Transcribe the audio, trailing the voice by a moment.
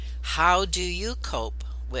How do you cope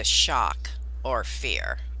with shock or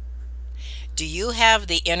fear? Do you have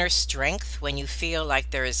the inner strength when you feel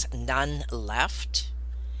like there is none left?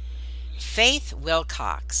 Faith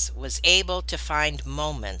Wilcox was able to find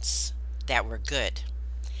moments that were good,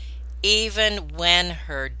 even when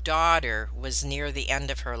her daughter was near the end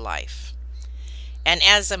of her life. And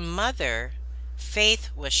as a mother, Faith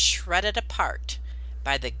was shredded apart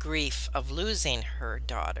by the grief of losing her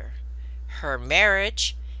daughter, her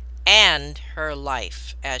marriage, and her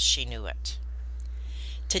life as she knew it.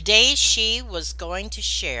 Today, she was going to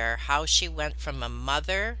share how she went from a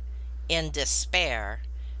mother in despair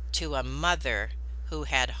to a mother who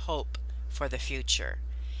had hope for the future.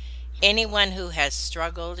 Anyone who has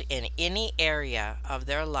struggled in any area of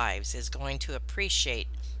their lives is going to appreciate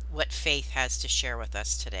what Faith has to share with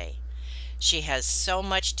us today. She has so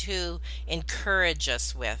much to encourage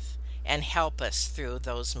us with and help us through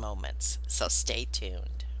those moments. So stay tuned.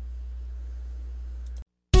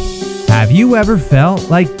 Have you ever felt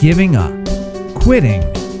like giving up, quitting,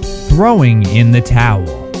 throwing in the towel?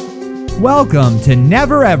 Welcome to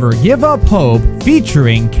Never Ever Give Up Hope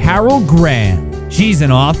featuring Carol Graham. She's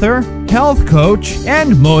an author, health coach,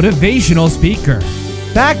 and motivational speaker.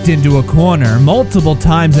 Backed into a corner multiple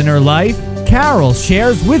times in her life, Carol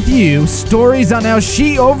shares with you stories on how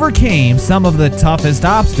she overcame some of the toughest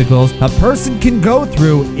obstacles a person can go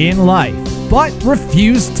through in life, but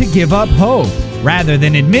refused to give up hope. Rather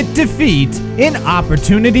than admit defeat, an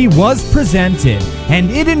opportunity was presented, and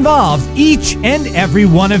it involves each and every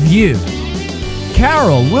one of you.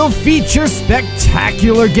 Carol will feature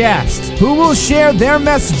spectacular guests who will share their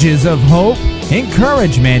messages of hope,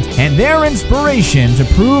 encouragement, and their inspiration to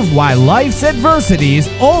prove why life's adversities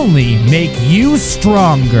only make you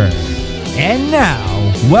stronger. And now,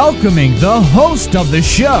 welcoming the host of the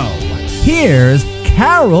show, here's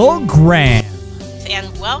Carol Graham.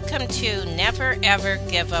 And welcome to Never Ever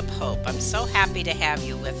Give Up Hope. I'm so happy to have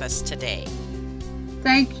you with us today.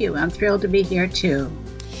 Thank you. I'm thrilled to be here too.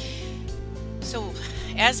 So,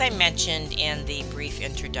 as I mentioned in the brief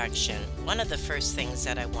introduction, one of the first things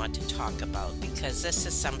that I want to talk about, because this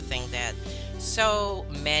is something that so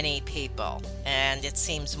many people, and it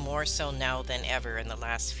seems more so now than ever in the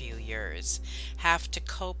last few years, have to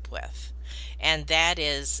cope with, and that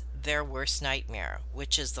is their worst nightmare,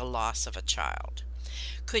 which is the loss of a child.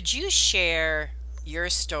 Could you share your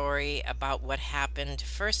story about what happened?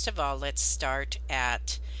 First of all, let's start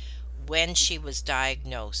at when she was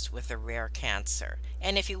diagnosed with a rare cancer.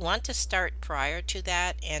 And if you want to start prior to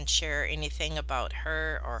that and share anything about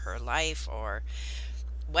her or her life or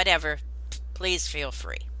whatever, please feel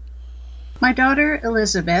free. My daughter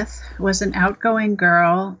Elizabeth was an outgoing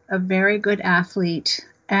girl, a very good athlete,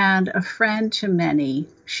 and a friend to many.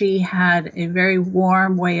 She had a very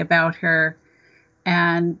warm way about her,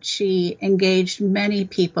 and she engaged many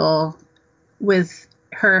people with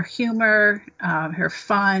her humor, her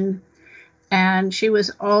fun, and she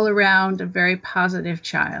was all around a very positive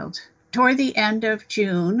child. Toward the end of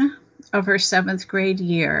June of her 7th grade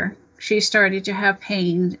year, she started to have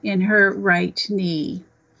pain in her right knee.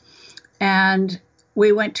 And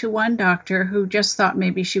we went to one doctor who just thought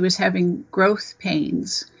maybe she was having growth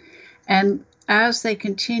pains. And as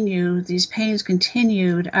these pains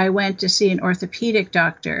continued, I went to see an orthopedic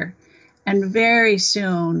doctor, and very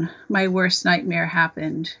soon my worst nightmare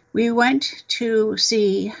happened. We went to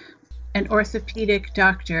see an orthopedic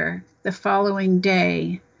doctor the following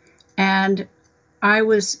day, and I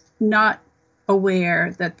was not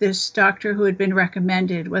aware that this doctor who had been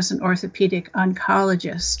recommended was an orthopedic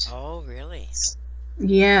oncologist. Oh, really?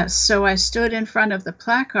 Yes, so I stood in front of the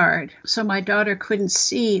placard so my daughter couldn't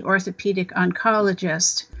see orthopedic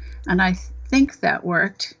oncologist, and I think that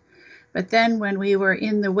worked. But then when we were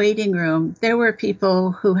in the waiting room, there were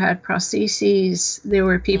people who had prostheses, there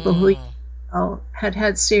were people who had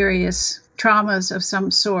had serious traumas of some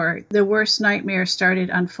sort. The worst nightmare started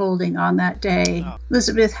unfolding on that day.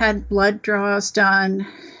 Elizabeth had blood draws done,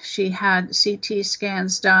 she had CT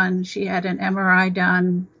scans done, she had an MRI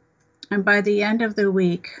done. And by the end of the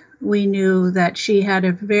week, we knew that she had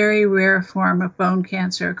a very rare form of bone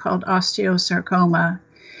cancer called osteosarcoma.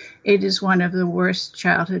 It is one of the worst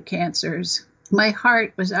childhood cancers. My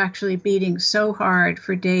heart was actually beating so hard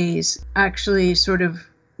for days, actually sort of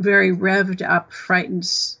very revved up, frightened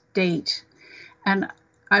state. And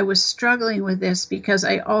I was struggling with this because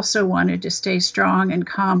I also wanted to stay strong and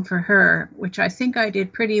calm for her, which I think I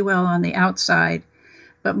did pretty well on the outside.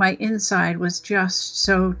 But my inside was just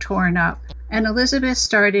so torn up. And Elizabeth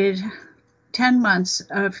started 10 months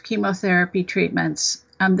of chemotherapy treatments,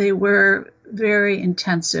 and they were very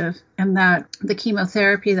intensive, and that the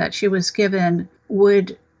chemotherapy that she was given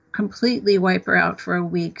would completely wipe her out for a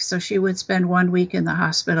week. So she would spend 1 week in the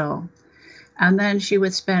hospital. And then she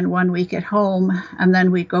would spend 1 week at home, and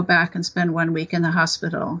then we'd go back and spend 1 week in the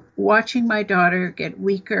hospital. Watching my daughter get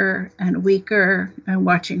weaker and weaker, and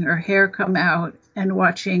watching her hair come out, and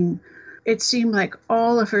watching it seemed like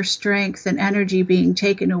all of her strength and energy being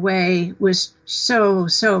taken away was so,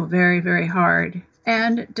 so very, very hard.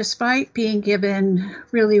 And despite being given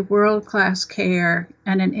really world-class care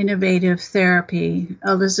and an innovative therapy,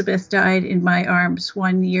 Elizabeth died in my arms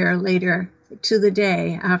 1 year later to the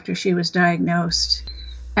day after she was diagnosed.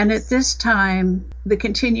 And at this time, the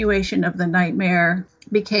continuation of the nightmare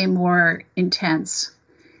became more intense.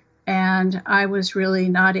 And I was really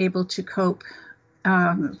not able to cope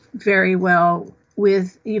very well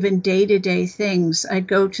with even day-to-day things. I'd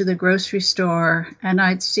go to the grocery store and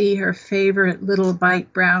I'd see her favorite little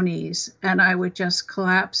bite brownies, and I would just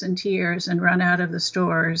collapse in tears and run out of the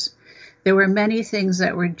stores. There were many things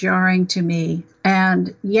that were jarring to me,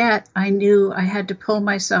 and yet I knew I had to pull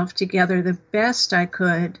myself together the best I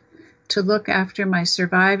could to look after my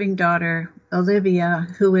surviving daughter, Olivia,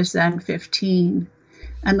 who was then 15.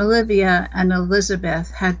 And Olivia and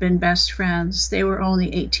Elizabeth had been best friends. They were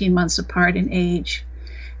only 18 months apart in age.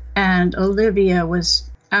 And Olivia was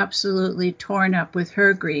absolutely torn up with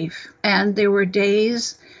her grief. And there were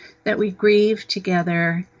days that we grieved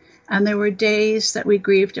together, and there were days that we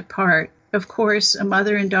grieved apart. Of course, a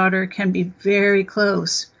mother and daughter can be very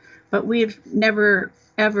close, but we've never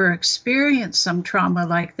ever experienced some trauma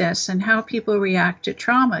like this, and how people react to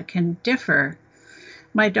trauma can differ.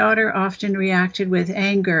 My daughter often reacted with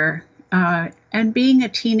anger, and being a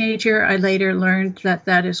teenager, I later learned that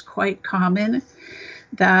that is quite common,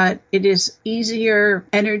 that it is easier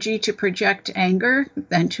energy to project anger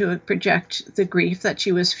than to project the grief that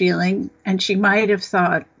she was feeling. And she might have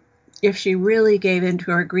thought if she really gave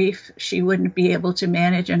into her grief, she wouldn't be able to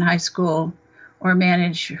manage in high school or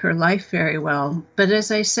manage her life very well. But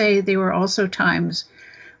as I say, there were also times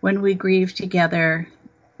when we grieved together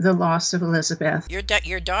the loss of Elizabeth.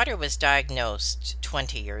 Your daughter was diagnosed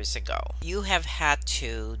 20 years ago. You have had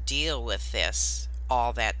to deal with this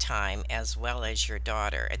all that time, as well as your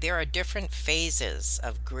daughter. There are different phases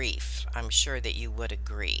of grief. I'm sure that you would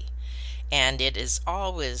agree. And it is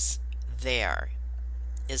always there.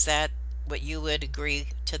 Is that what you would agree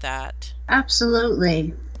to that?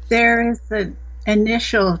 Absolutely. There is the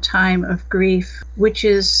initial time of grief, which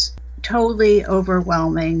is totally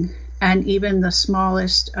overwhelming. And even the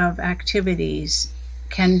smallest of activities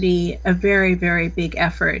can be a very, very big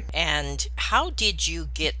effort. And how did you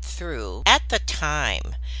get through at the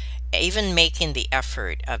time, even making the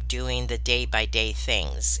effort of doing the day-by-day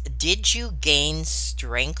things? Did you gain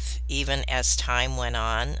strength even as time went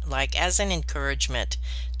on, like as an encouragement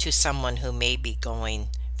to someone who may be going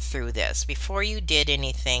through this? Before you did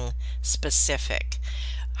anything specific,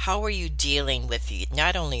 how are you dealing with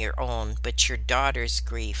not only your own, but your daughter's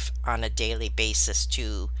grief on a daily basis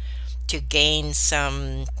to gain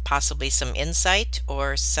possibly some insight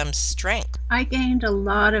or some strength? I gained a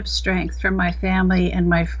lot of strength from my family and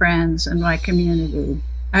my friends and my community.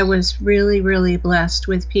 I was really, really blessed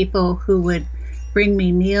with people who would bring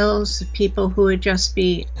me meals, people who would just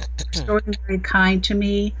be extraordinarily kind to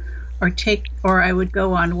me, or I would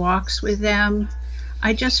go on walks with them.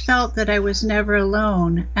 I just felt that I was never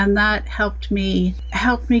alone, and that helped me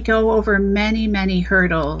go over many, many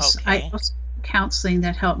hurdles. Okay. I also had counseling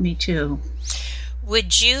that helped me too.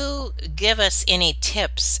 Would you give us any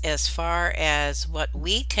tips as far as what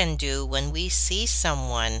we can do when we see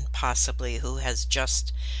someone possibly who has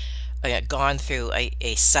just gone through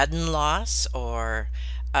a sudden loss, or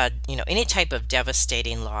any type of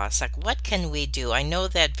devastating loss? Like, what can we do? I know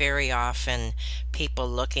that very often people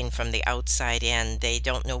looking from the outside in, they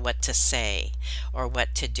don't know what to say or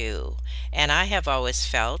what to do. And I have always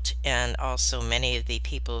felt, and also many of the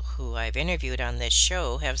people who I've interviewed on this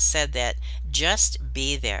show have said, that just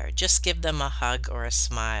be there. Just give them a hug or a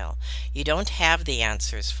smile. You don't have the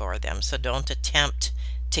answers for them, so don't attempt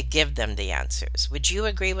to give them the answers. Would you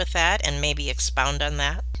agree with that and maybe expound on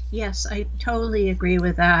that? Yes, I totally agree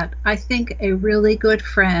with that. I think a really good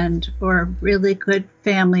friend or a really good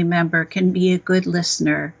family member can be a good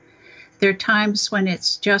listener. There are times when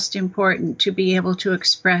it's just important to be able to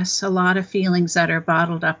express a lot of feelings that are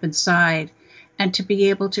bottled up inside, and to be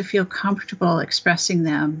able to feel comfortable expressing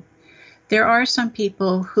them. There are some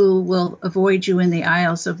people who will avoid you in the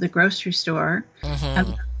aisles of the grocery store, and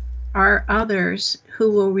there are others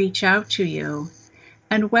who will reach out to you.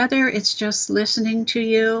 And whether it's just listening to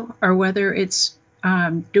you, or whether it's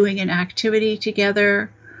doing an activity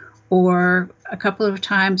together, or a couple of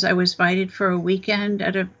times I was invited for a weekend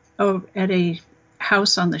at a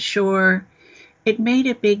house on the shore. It made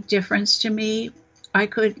a big difference to me. I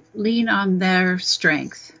could lean on their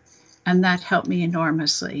strength, and that helped me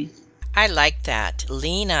enormously. I like that.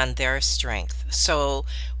 Lean on their strength. So,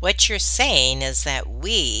 what you're saying is that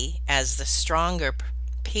we, as the stronger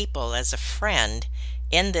people, as a friend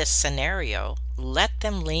in this scenario, let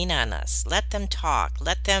them lean on us. Let them talk.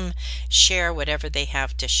 Let them share whatever they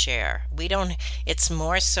have to share. It's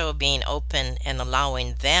more so being open and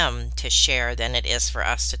allowing them to share than it is for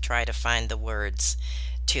us to try to find the words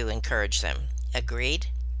to encourage them. Agreed?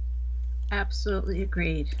 Absolutely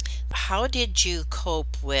agreed. How did you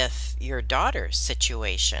cope with your daughter's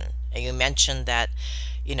situation? You mentioned that,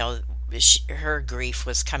 you know, her grief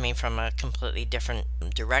was coming from a completely different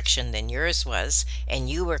direction than yours was, and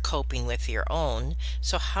you were coping with your own.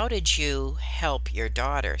 So, how did you help your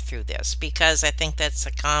daughter through this? Because I think that's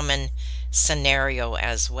a common scenario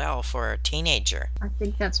as well for a teenager. I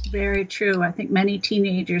think that's very true. I think many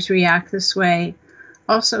teenagers react this way.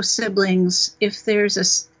 Also, siblings, if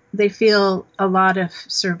they feel a lot of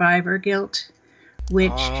survivor guilt,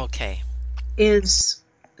 which Okay. is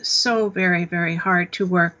so very, very hard to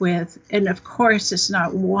work with. And of course, it's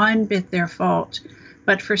not one bit their fault,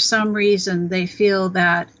 but for some reason, they feel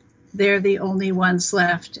that they're the only ones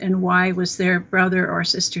left, and why was their brother or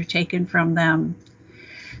sister taken from them?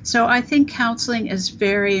 So I think counseling is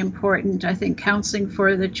very important. I think counseling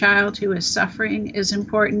for the child who is suffering is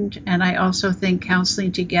important. And I also think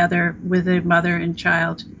counseling together with a mother and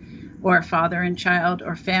child, or a father and child,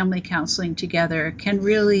 or family counseling together can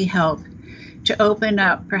really help to open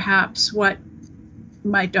up perhaps what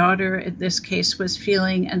my daughter in this case was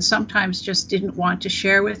feeling, and sometimes just didn't want to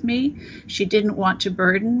share with me. She didn't want to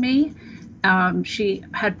burden me. She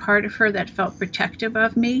had part of her that felt protective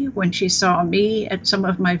of me when she saw me at some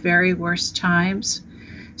of my very worst times.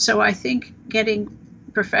 So I think getting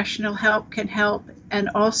professional help can help, and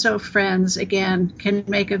also friends, again, can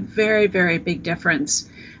make a very, very big difference.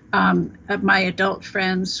 My adult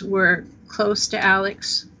friends were close to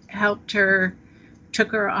Alex, helped her,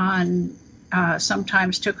 took her on,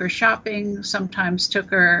 sometimes took her shopping, sometimes took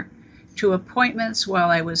her to appointments while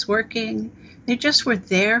I was working. They just were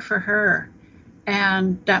there for her.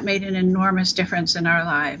 And that made an enormous difference in our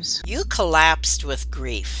lives. You collapsed with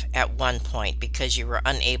grief at one point because you were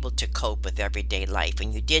unable to cope with everyday life.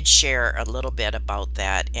 And you did share a little bit about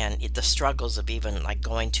that and the struggles of even like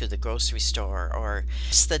going to the grocery store or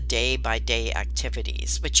just the day by day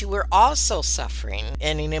activities. But you were also suffering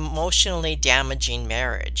in an emotionally damaging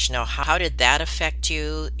marriage. Now, how did that affect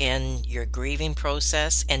you in your grieving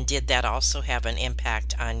process? And did that also have an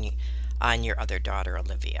impact on your other daughter,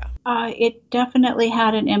 Olivia? It definitely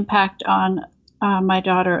had an impact on my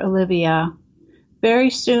daughter, Olivia.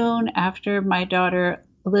 Very soon after my daughter,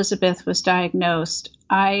 Elizabeth, was diagnosed,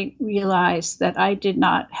 I realized that I did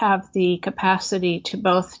not have the capacity to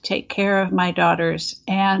both take care of my daughters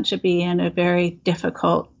and to be in a very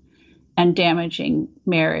difficult and damaging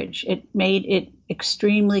marriage. It made it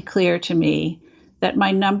extremely clear to me that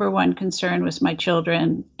my number one concern was my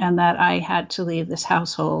children and that I had to leave this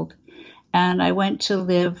household. And I went to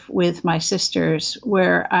live with my sisters,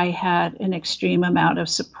 where I had an extreme amount of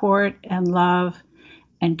support and love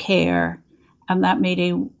and care. And that made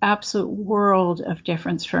an absolute world of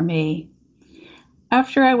difference for me.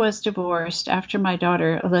 After I was divorced, after my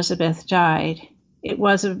daughter Elizabeth died, it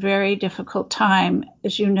was a very difficult time.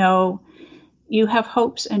 As you know, you have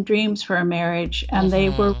hopes and dreams for a marriage, and they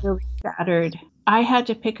were really shattered. I had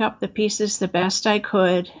to pick up the pieces the best I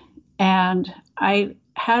could, and I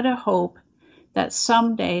had a hope that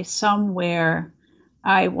someday, somewhere,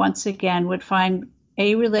 I once again would find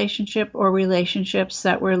a relationship or relationships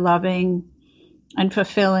that were loving and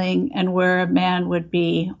fulfilling, and where a man would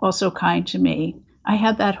be also kind to me. I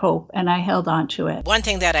had that hope, and I held on to it. One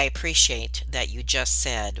thing that I appreciate that you just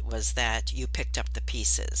said was that you picked up the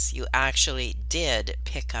pieces. You actually did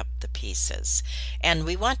pick up the pieces. And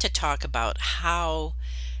we want to talk about how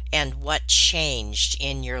and what changed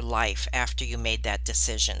in your life after you made that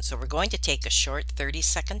decision. So we're going to take a short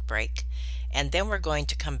 30-second break, and then we're going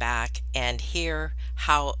to come back and hear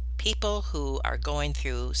how people who are going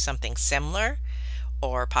through something similar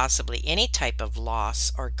or possibly any type of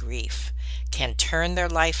loss or grief can turn their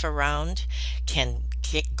life around, can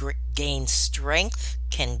gain strength,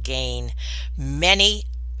 can gain many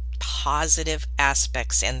positive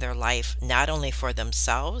aspects in their life, not only for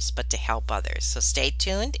themselves, but to help others. So stay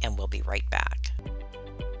tuned and we'll be right back.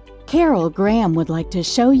 Carol Graham would like to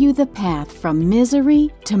show you the path from misery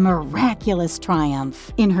to miraculous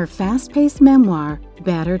triumph in her fast-paced memoir,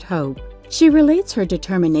 Battered Hope. She relates her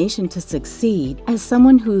determination to succeed as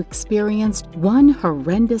someone who experienced one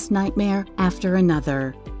horrendous nightmare after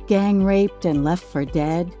another. Gang raped and left for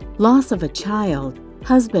dead, loss of a child,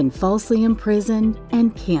 husband falsely imprisoned,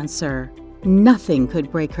 and cancer. Nothing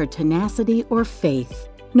could break her tenacity or faith.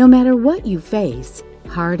 No matter what you face,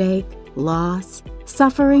 heartache, loss,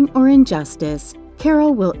 suffering, or injustice,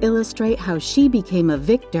 Carol will illustrate how she became a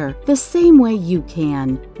victor the same way you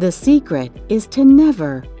can. The secret is to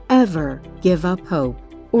never, ever give up hope.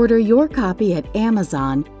 Order your copy at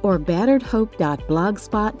Amazon or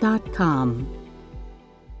batteredhope.blogspot.com.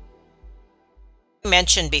 You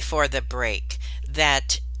mentioned before the break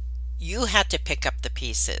that you had to pick up the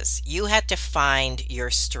pieces. You had to find your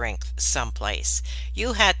strength someplace.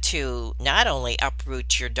 You had to not only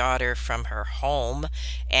uproot your daughter from her home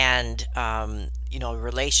and,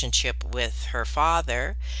 relationship with her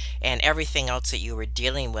father and everything else that you were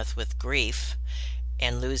dealing with grief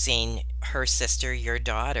and losing her sister, your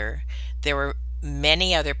daughter. There were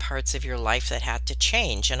many other parts of your life that had to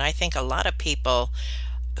change. And I think a lot of people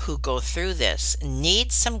who go through this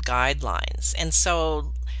need some guidelines. And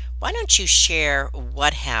so why don't you share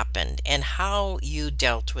what happened and how you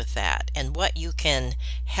dealt with that and what you can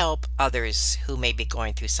help others who may be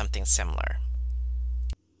going through something similar?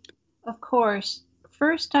 Of course,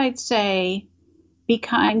 first I'd say be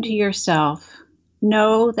kind to yourself.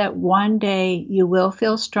 Know that one day you will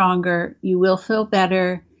feel stronger, you will feel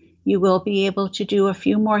better, you will be able to do a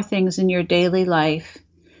few more things in your daily life.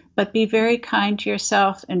 But be very kind to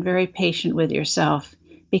yourself and very patient with yourself,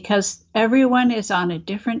 because everyone is on a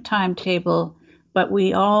different timetable, but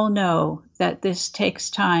we all know that this takes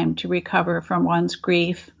time to recover from one's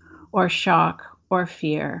grief or shock or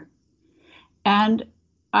fear. And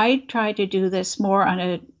I try to do this more on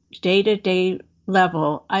a day-to-day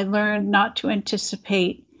level. I learned not to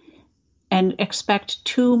anticipate and expect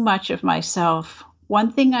too much of myself. One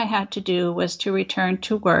thing I had to do was to return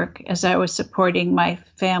to work as I was supporting my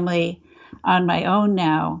family on my own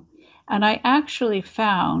now. And I actually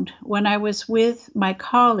found when I was with my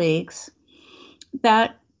colleagues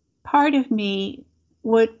that part of me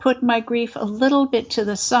would put my grief a little bit to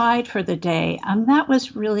the side for the day. And that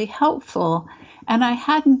was really helpful. And I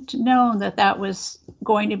hadn't known that that was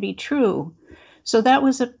going to be true. So that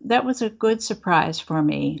was a good surprise for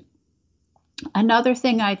me. Another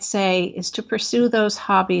thing I'd say is to pursue those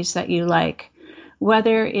hobbies that you like,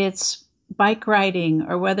 whether it's bike riding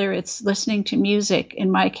or whether it's listening to music. In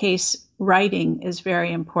my case, writing is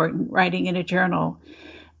very important, writing in a journal,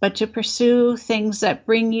 but to pursue things that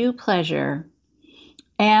bring you pleasure.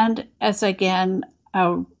 And as again,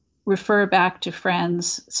 I'll refer back to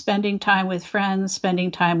friends, spending time with friends, spending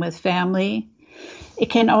time with family. It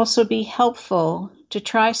can also be helpful to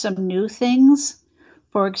try some new things.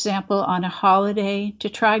 For example, on a holiday, to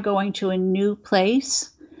try going to a new place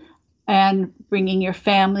and bringing your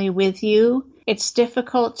family with you. It's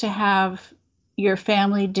difficult to have your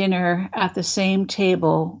family dinner at the same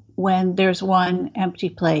table when there's one empty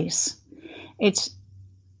place. It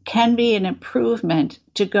can be an improvement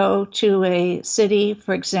to go to a city.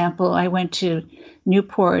 For example, I went to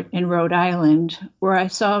Newport in Rhode Island, where I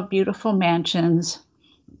saw beautiful mansions.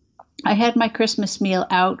 I had my Christmas meal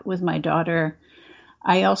out with my daughter.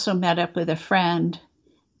 I also met up with a friend,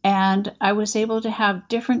 and I was able to have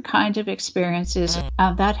different kinds of experiences.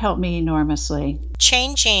 That helped me enormously.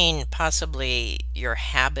 Changing possibly your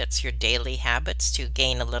habits, your daily habits, to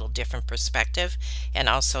gain a little different perspective and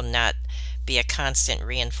also not be a constant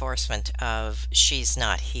reinforcement of she's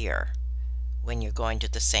not here when you're going to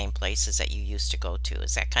the same places that you used to go to.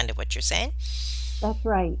 Is that kind of what you're saying? That's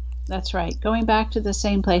right. That's right. Going back to the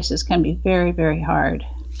same places can be very, very hard.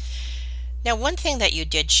 Now, one thing that you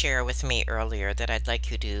did share with me earlier that I'd like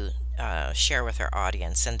you to share with our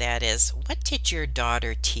audience, and that is, what did your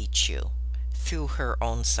daughter teach you through her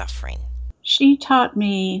own suffering? She taught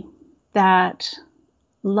me that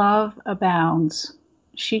love abounds.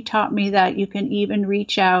 She taught me that you can even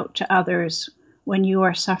reach out to others when you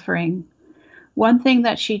are suffering. One thing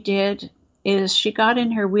that she did is she got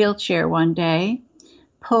in her wheelchair one day,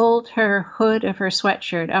 pulled her hood of her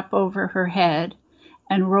sweatshirt up over her head,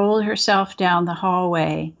 and rolled herself down the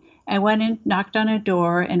hallway and went and knocked on a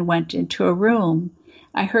door and went into a room.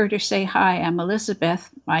 I heard her say, "Hi, I'm Elizabeth."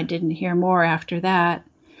 I didn't hear more after that.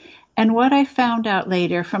 And what I found out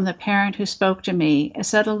later from the parent who spoke to me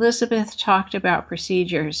is that Elizabeth talked about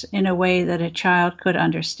procedures in a way that a child could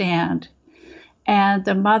understand. And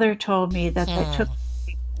the mother told me that they took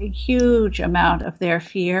a huge amount of their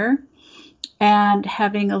fear, and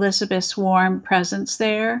having Elizabeth's warm presence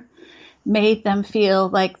there made them feel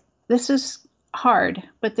like this is hard,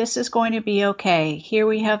 but this is going to be okay. Here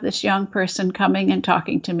we have this young person coming and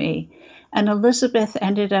talking to me. And Elizabeth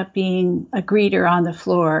ended up being a greeter on the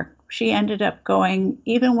floor. She ended up going,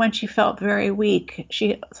 even when she felt very weak,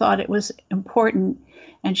 she thought it was important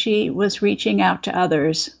and she was reaching out to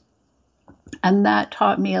others. And that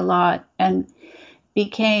taught me a lot and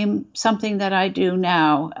became something that I do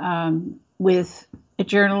now with a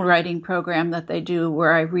journal writing program that they do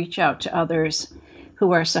where I reach out to others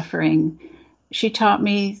who are suffering. She taught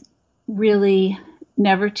me really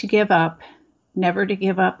never to give up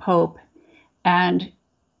hope, and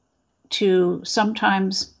to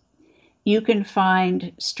sometimes you can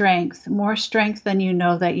find strength, more strength than you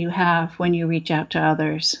know that you have when you reach out to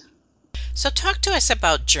others. So talk to us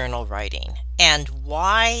about journal writing and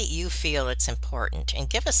why you feel it's important, and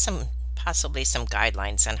give us possibly some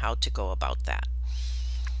guidelines on how to go about that.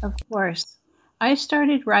 Of course. I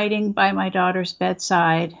started writing by my daughter's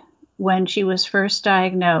bedside when she was first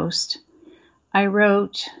diagnosed. I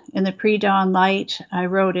wrote in the pre-dawn light, I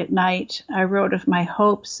wrote at night, I wrote of my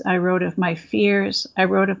hopes, I wrote of my fears, I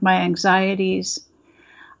wrote of my anxieties.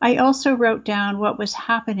 I also wrote down what was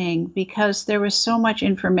happening because there was so much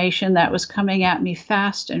information that was coming at me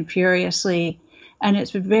fast and furiously, and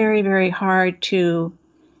it's very, very hard to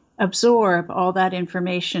absorb all that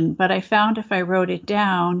information. But I found if I wrote it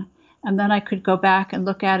down, and then I could go back and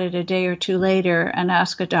look at it a day or two later and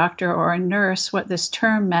ask a doctor or a nurse what this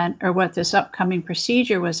term meant or what this upcoming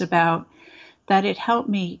procedure was about, that it helped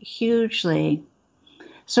me hugely.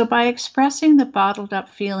 So by expressing the bottled up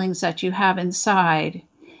feelings that you have inside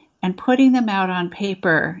and putting them out on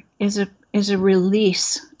paper is a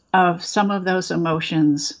release of some of those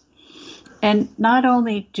emotions. And not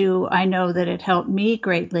only do I know that it helped me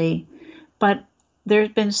greatly, but there's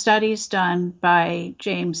been studies done by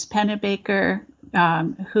James Pennebaker,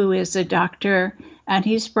 who is a doctor, and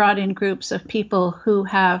he's brought in groups of people who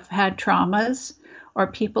have had traumas or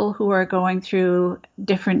people who are going through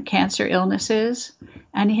different cancer illnesses.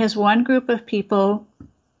 And he has one group of people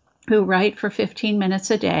who write for 15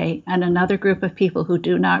 minutes a day and another group of people who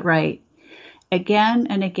do not write. Again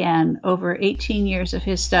and again, over 18 years of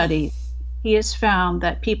his study, he has found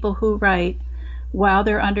that people who write while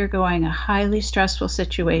they're undergoing a highly stressful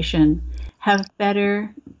situation have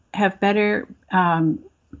better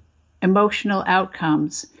emotional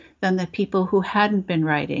outcomes than the people who hadn't been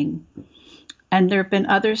writing. And there have been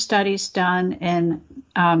other studies done in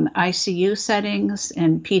ICU settings,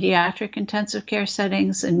 in pediatric intensive care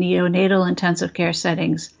settings, and neonatal intensive care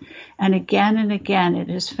settings. And again, it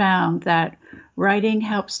is found that writing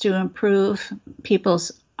helps to improve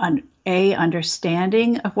people's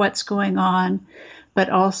understanding of what's going on, but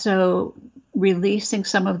also releasing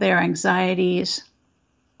some of their anxieties,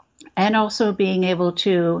 and also being able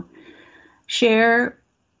to share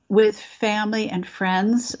with family and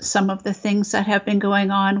friends some of the things that have been going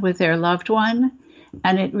on with their loved one.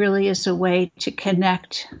 And it really is a way to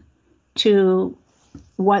connect to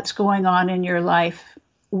what's going on in your life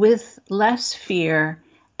with less fear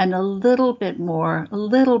and a little bit more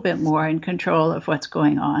in control of what's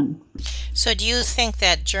going on. So do you think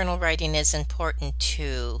that journal writing is important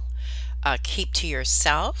to keep to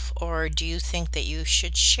yourself, or do you think that you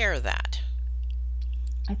should share that?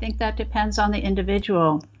 I think that depends on the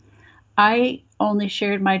individual. I only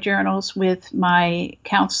shared my journals with my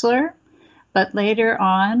counselor, but later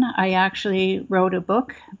on, I actually wrote a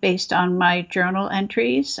book based on my journal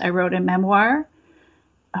entries. I wrote a memoir,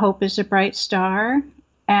 Hope is a Bright Star,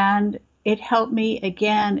 and it helped me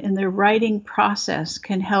again in the writing process,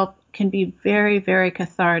 can be very, very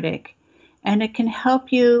cathartic, and it can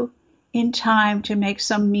help you in time to make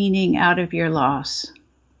some meaning out of your loss.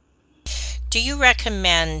 Do you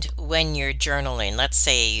recommend when you're journaling, let's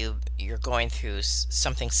say you're going through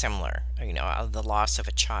something similar, the loss of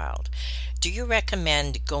a child, do you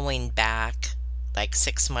recommend going back like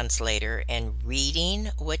 6 months later and reading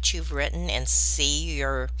what you've written and see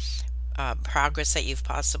your progress that you've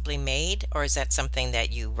possibly made, or is that something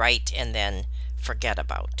that you write and then forget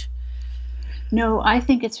about? No, I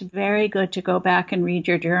think it's very good to go back and read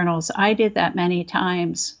your journals. I did that many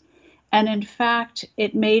times. And in fact,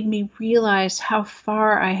 it made me realize how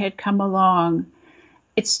far I had come along.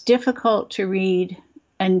 It's difficult to read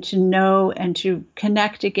and to know and to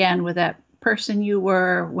connect again with that person you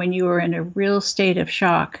were when you were in a real state of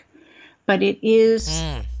shock. But it is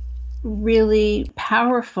really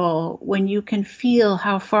powerful when you can feel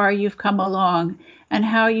how far you've come along and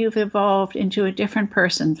how you've evolved into a different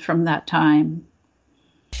person from that time.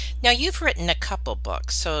 Now, you've written a couple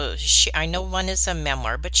books, so I know one is a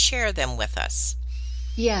memoir, but share them with us.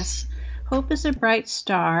 Yes. Hope is a Bright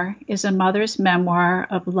Star is a mother's memoir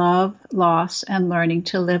of love, loss, and learning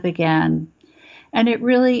to live again. And it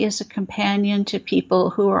really is a companion to people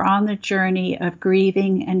who are on the journey of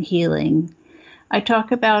grieving and healing. I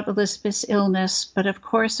talk about Elizabeth's illness, but of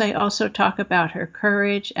course I also talk about her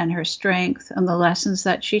courage and her strength and the lessons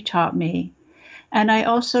that she taught me. And I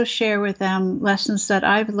also share with them lessons that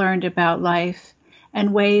I've learned about life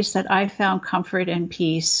and ways that I found comfort and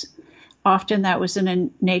peace. Often that was in a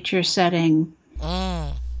nature setting.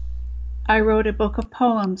 I wrote a book of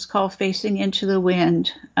poems called Facing into the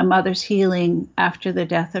Wind, a mother's healing after the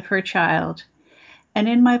death of her child. And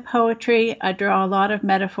in my poetry, I draw a lot of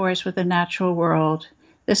metaphors with the natural world.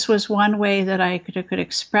 This was one way that I could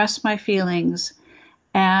express my feelings.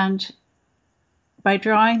 And by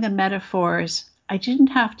drawing the metaphors, I didn't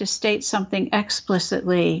have to state something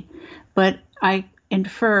explicitly, but I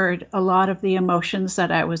inferred a lot of the emotions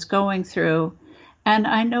that I was going through. And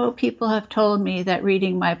I know people have told me that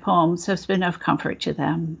reading my poems has been of comfort to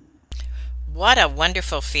them. What a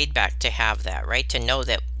wonderful feedback to have that, right? To know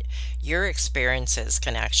that your experiences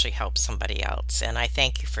can actually help somebody else. And I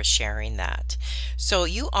thank you for sharing that. So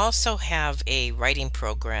you also have a writing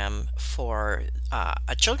program for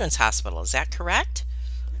a children's hospital. Is that correct?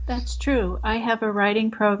 That's true. I have a writing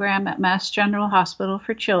program at Mass General Hospital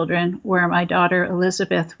for Children where my daughter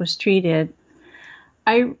Elizabeth was treated.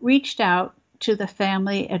 I reached out to the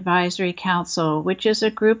Family Advisory Council, which is a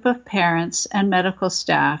group of parents and medical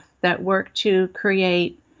staff that work to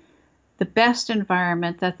create the best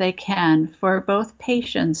environment that they can for both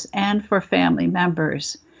patients and for family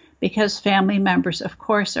members, because family members, of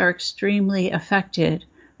course, are extremely affected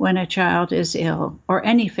when a child is ill, or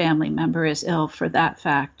any family member is ill for that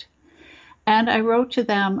fact. And I wrote to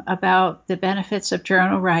them about the benefits of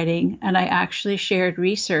journal writing, and I actually shared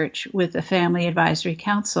research with the Family Advisory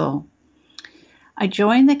Council. I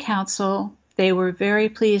joined the council. They were very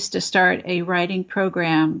pleased to start a writing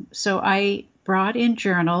program, so I brought in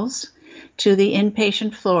journals to the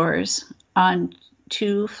inpatient floors on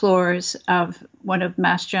 2 floors of one of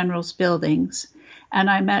Mass General's buildings. And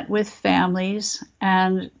I met with families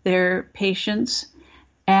and their patients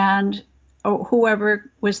and whoever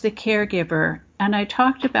was the caregiver. And I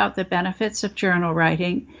talked about the benefits of journal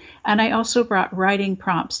writing. And I also brought writing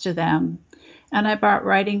prompts to them. And I brought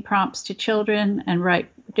writing prompts to children and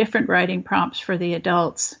different writing prompts for the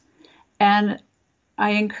adults. And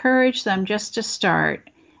I encouraged them just to start.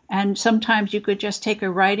 And sometimes you could just take a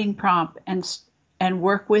writing prompt and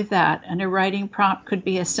work with that. And a writing prompt could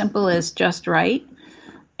be as simple as just write.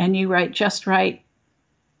 And you write just write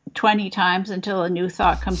 20 times until a new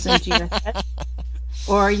thought comes into your head.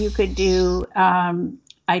 Or you could do,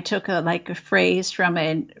 I took a phrase from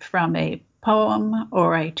a poem,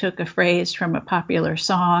 or I took a phrase from a popular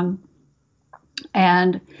song.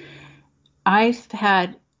 And I've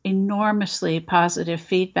had enormously positive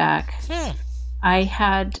feedback. I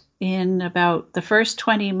had, in about the first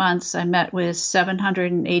 20 months, I met with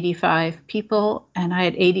 785 people, and I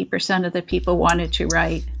had 80% of the people wanted to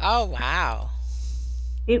write. Oh, wow.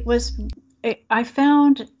 I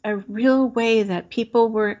found a real way that people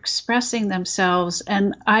were expressing themselves,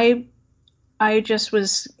 and I just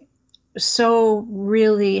was so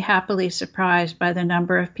really happily surprised by the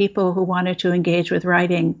number of people who wanted to engage with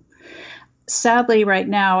writing. Sadly, right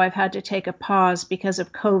now, I've had to take a pause because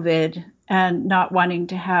of COVID and not wanting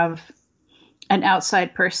to have an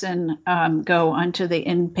outside person go onto the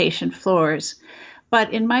inpatient floors.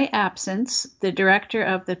 But in my absence, the director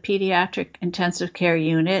of the Pediatric Intensive Care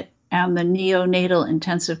Unit and the Neonatal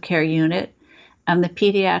Intensive Care Unit and the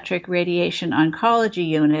Pediatric Radiation Oncology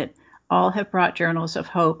Unit all have brought Journals of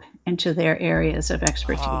Hope into their areas of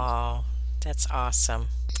expertise. Oh, that's awesome.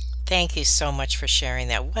 Thank you so much for sharing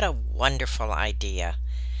that. What a wonderful idea.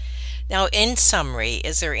 Now, in summary,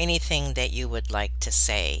 is there anything that you would like to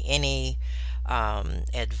say? Any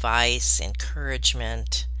advice,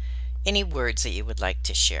 encouragement, any words that you would like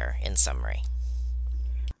to share in summary?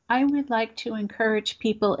 I would like to encourage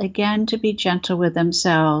people again to be gentle with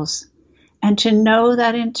themselves and to know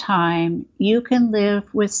that in time you can live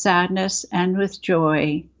with sadness and with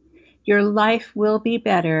joy. Your life will be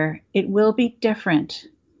better. It will be different.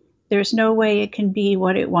 There's no way it can be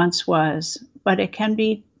what it once was, but it can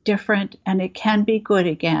be different and it can be good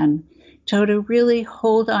again. So to really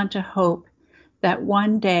hold on to hope that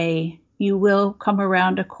one day you will come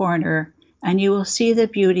around a corner and you will see the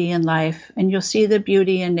beauty in life, and you'll see the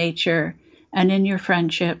beauty in nature and in your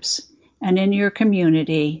friendships and in your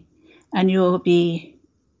community, and you will be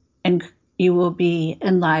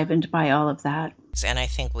enlivened by all of that. And I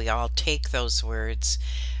think we all take those words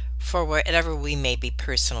for whatever we may be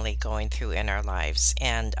personally going through in our lives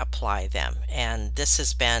and apply them. And this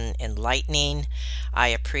has been enlightening. I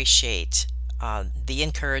appreciate the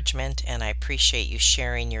encouragement, and I appreciate you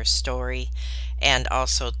sharing your story, and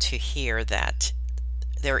also to hear that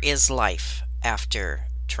there is life after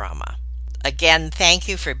trauma. Again, thank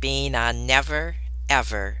you for being on Never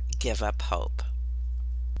Ever Give Up Hope.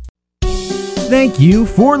 Thank you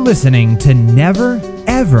for listening to Never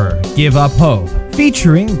Ever Give Up Hope,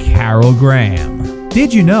 featuring Carol Graham.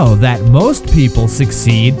 Did you know that most people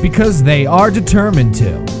succeed because they are determined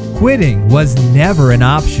to? Quitting was never an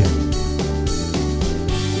option.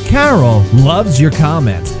 Carol loves your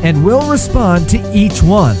comments and will respond to each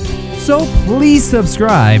one. So please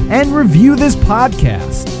subscribe and review this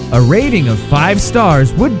podcast. A rating of 5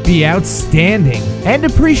 stars would be outstanding and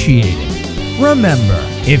appreciated. Remember,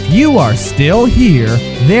 if you are still here,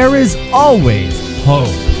 there is always hope.